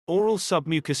Oral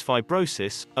submucous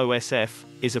fibrosis, OSF,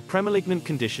 is a premalignant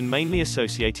condition mainly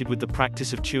associated with the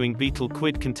practice of chewing betel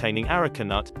quid containing areca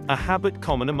nut, a habit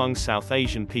common among South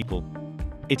Asian people.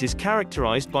 It is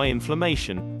characterized by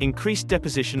inflammation, increased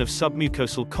deposition of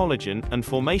submucosal collagen, and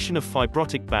formation of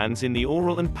fibrotic bands in the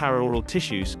oral and paraoral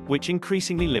tissues, which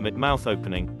increasingly limit mouth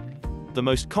opening. The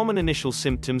most common initial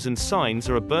symptoms and signs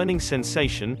are a burning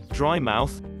sensation, dry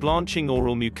mouth, blanching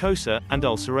oral mucosa, and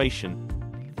ulceration.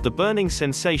 The burning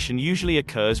sensation usually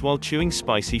occurs while chewing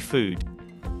spicy food.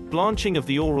 Blanching of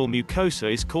the oral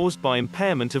mucosa is caused by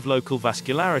impairment of local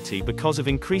vascularity because of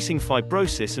increasing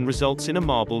fibrosis and results in a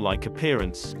marble-like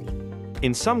appearance.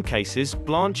 In some cases,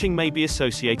 blanching may be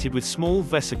associated with small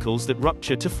vesicles that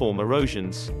rupture to form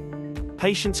erosions.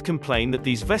 Patients complain that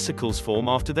these vesicles form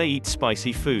after they eat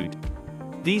spicy food.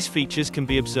 These features can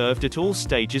be observed at all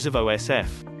stages of OSF.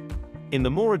 In the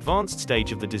more advanced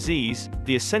stage of the disease,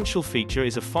 the essential feature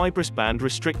is a fibrous band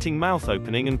restricting mouth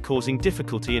opening and causing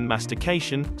difficulty in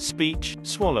mastication, speech,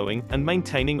 swallowing, and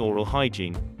maintaining oral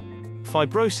hygiene.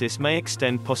 Fibrosis may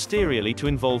extend posteriorly to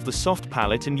involve the soft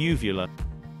palate and uvula.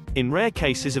 In rare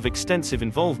cases of extensive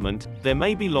involvement, there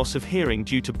may be loss of hearing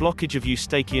due to blockage of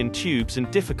eustachian tubes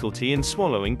and difficulty in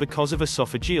swallowing because of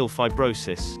esophageal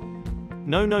fibrosis.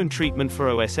 No known treatment for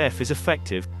OSF is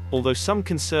effective, although some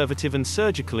conservative and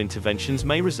surgical interventions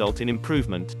may result in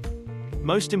improvement.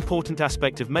 Most important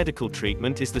aspect of medical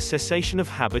treatment is the cessation of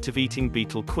habit of eating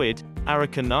betel quid,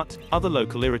 areca nut, other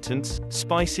local irritants,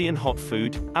 spicy and hot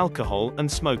food, alcohol,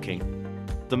 and smoking.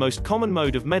 The most common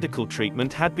mode of medical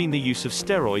treatment had been the use of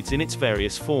steroids in its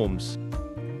various forms.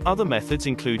 Other methods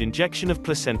include injection of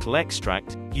placental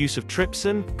extract, use of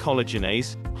trypsin,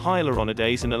 collagenase,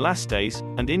 hyaluronidase and elastase,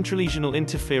 and intralesional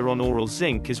interferon oral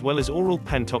zinc as well as oral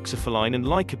pentoxifylline and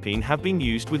lycopene have been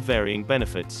used with varying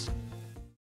benefits.